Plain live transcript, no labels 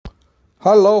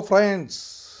Hello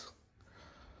friends,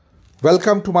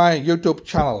 welcome to my YouTube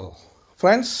channel.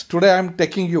 Friends, today I am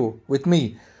taking you with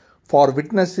me for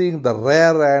witnessing the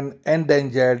rare and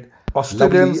endangered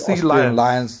Australian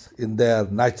lions in their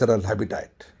natural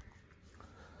habitat.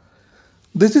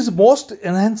 This is most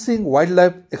enhancing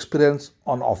wildlife experience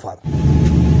on offer.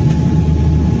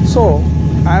 So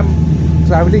I am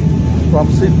traveling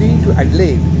from Sydney to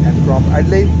Adelaide and from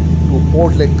Adelaide to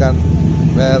Port Lincoln,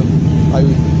 where I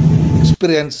will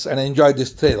experience and enjoy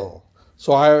this trail.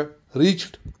 So I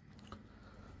reached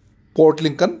Port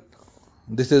Lincoln.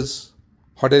 This is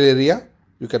hotel area.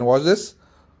 You can watch this.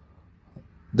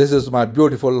 This is my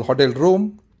beautiful hotel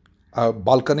room, a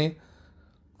balcony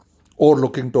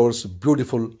overlooking towards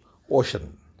beautiful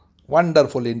ocean.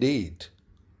 Wonderful indeed.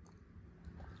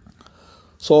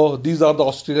 So these are the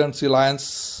Australian sea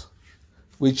lions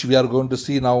which we are going to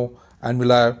see now and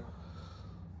will have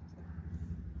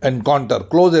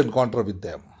close encounter with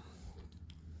them.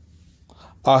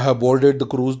 I have boarded the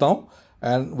cruise now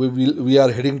and we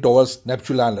are heading towards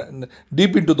Neptune Island,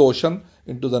 deep into the ocean,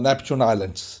 into the Neptune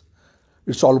Islands.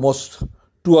 It's almost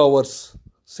 2 hours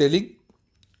sailing.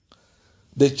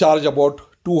 They charge about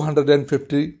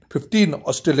 215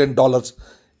 Australian dollars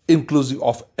inclusive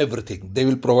of everything. They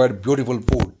will provide beautiful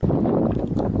food.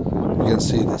 You can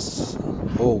see this.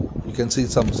 Oh, you can see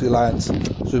some sea lions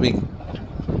swimming.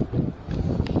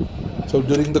 So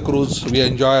during the cruise, we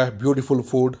enjoy beautiful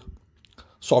food,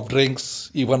 soft drinks,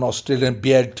 even Australian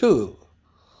beer too.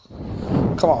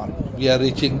 Come on, we are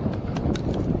reaching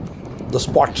the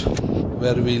spot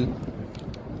where we'll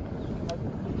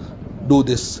do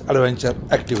this adventure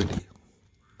activity.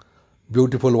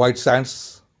 Beautiful white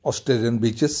sands, Australian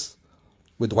beaches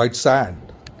with white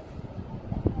sand.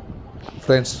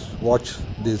 Friends, watch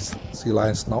these sea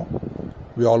lions now.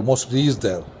 We almost reached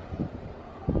there.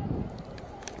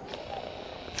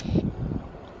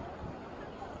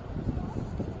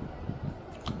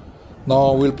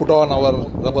 Now we'll put on our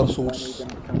rubber suits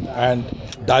and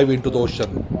dive into the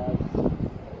ocean.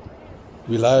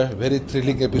 We'll have a very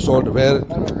thrilling episode where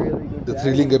the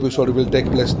thrilling episode will take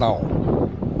place now.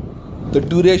 The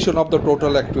duration of the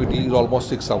total activity is almost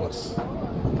 6 hours.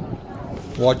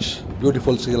 Watch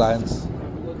beautiful sea lions.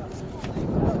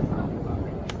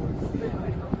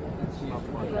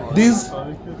 These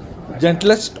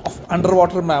gentlest of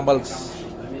underwater mammals,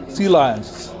 sea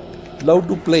lions, love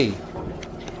to play.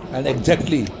 And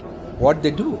exactly what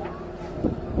they do.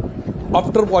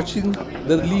 After watching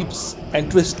their leaps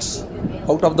and twists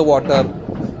out of the water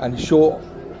and show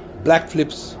black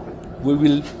flips, we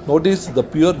will notice the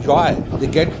pure joy they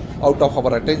get out of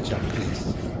our attention.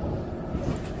 Please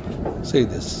say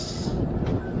this.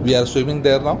 We are swimming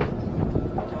there now.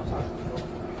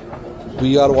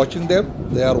 We are watching them,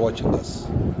 they are watching us.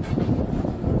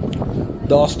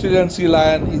 The Australian sea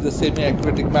lion is a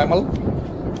semi-aquatic mammal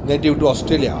native to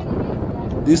Australia.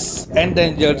 This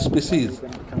endangered species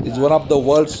is one of the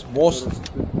world's most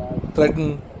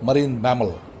threatened marine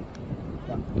mammal.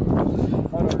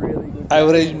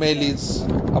 Average male is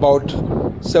about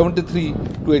 73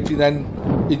 to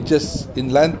 89 inches in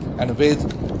length and weighs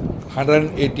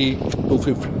 180 to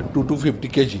 250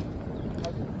 kg.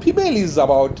 Female is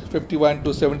about 51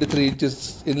 to 73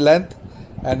 inches in length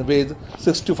and weighs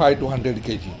 65 to 100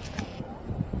 kg.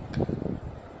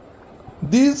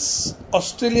 These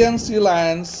Australian sea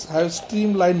lions have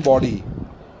streamlined body,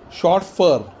 short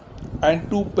fur and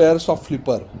 2 pairs of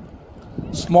flipper,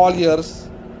 small ears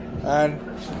and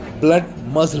blunt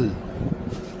muzzle.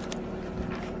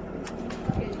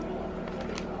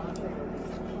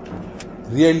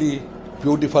 Really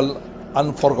beautiful,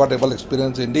 unforgettable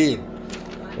experience indeed.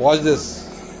 Watch this.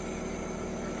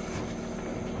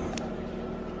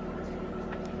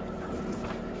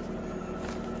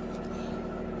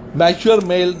 Mature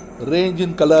male range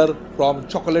in color from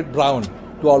chocolate brown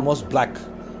to almost black,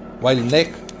 while neck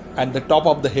and the top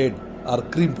of the head are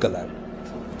cream colored.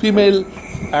 Female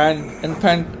and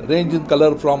infant range in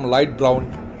color from light brown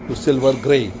to silver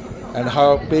grey and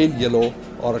have pale yellow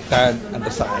or tan on the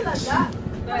sides.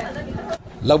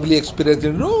 Lovely experience.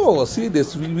 Oh, see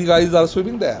this, we guys are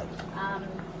swimming there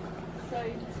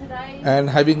and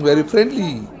having very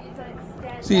friendly.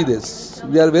 See this,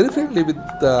 we are very friendly with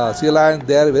sea lions,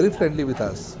 they are very friendly with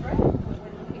us.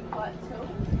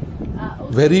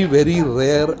 Very, very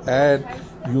rare and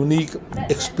unique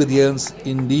experience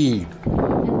indeed.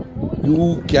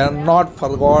 You cannot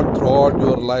forget throughout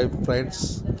your life,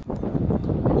 friends.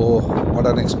 Oh, what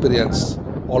an experience.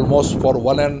 Almost for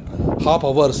 1.5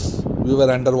 hours we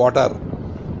were underwater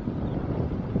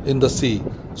in the sea.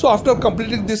 So after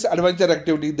completing this adventure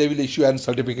activity, they will issue a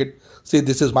certificate. See,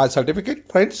 this is my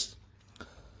certificate, friends.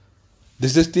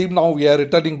 This is team now. We are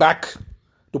returning back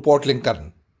to Port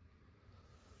Lincoln.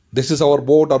 This is our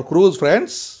boat or cruise,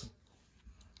 friends.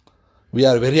 We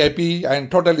are very happy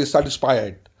and totally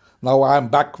satisfied. Now I am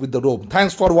back with the room.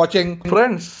 Thanks for watching.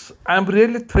 Friends, I am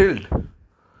really thrilled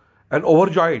and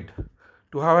overjoyed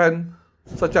to have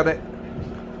such a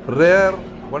rare,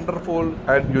 wonderful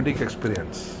and unique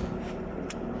experience.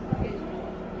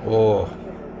 Oh,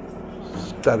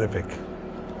 it's terrific,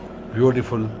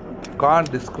 beautiful,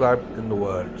 can't describe in the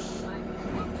words.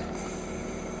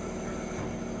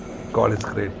 God is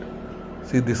great.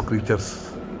 See these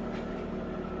creatures.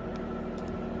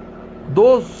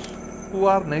 Those who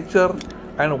are nature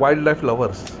and wildlife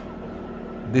lovers,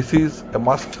 this is a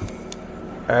must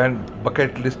and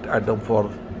bucket list item for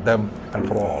them and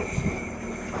for all.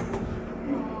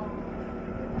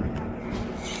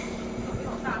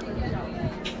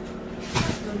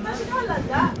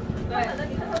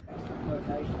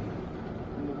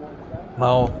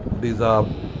 Now these are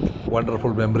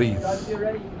wonderful memories.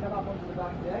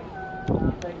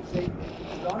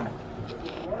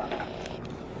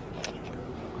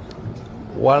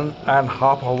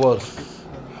 1.5 hours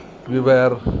we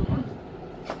were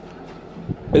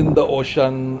in the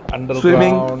ocean, underground,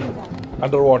 swimming,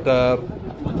 underwater,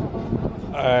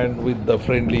 and with the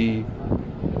friendly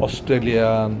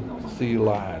Australian sea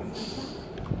lions.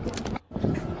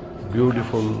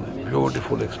 Beautiful,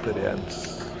 beautiful experience.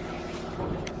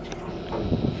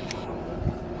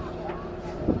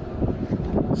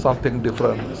 Something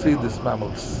different. See these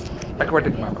mammals,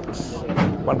 aquatic mammals.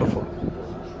 Wonderful.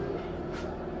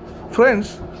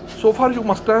 Friends, so far you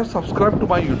must have subscribed to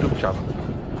my YouTube channel.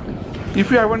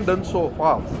 If you haven't done so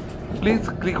far, please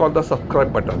click on the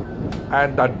subscribe button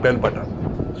and that bell button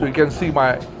so you can see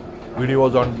my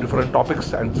videos on different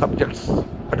topics and subjects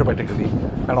automatically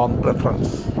and on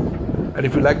preference. And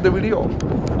if you like the video,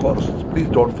 of course, please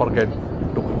don't forget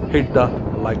to hit the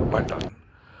like button.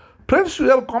 Friends,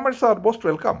 your comments are most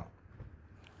welcome.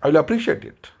 I will appreciate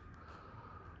it.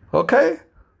 Okay,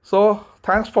 so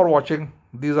thanks for watching.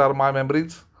 These are my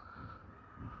memories.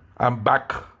 I'm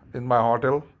back in my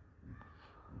hotel.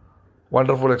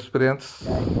 Wonderful experience.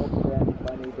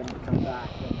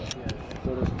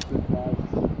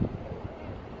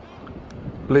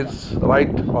 Please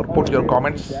write or put your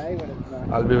comments.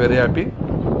 I'll be very happy.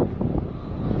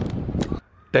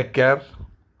 Take care.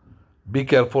 Be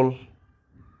careful.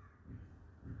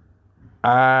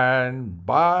 And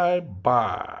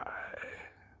bye-bye.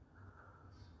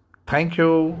 Thank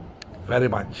you very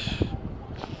much.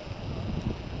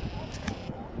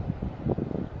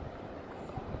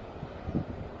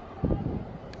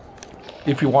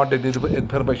 If you want any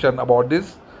information about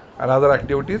this and other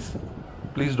activities,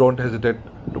 please don't hesitate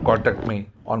to contact me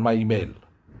on my email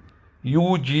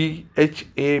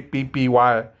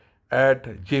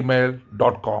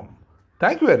ughappy@gmail.com.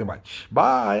 Thank you very much.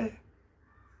 Bye.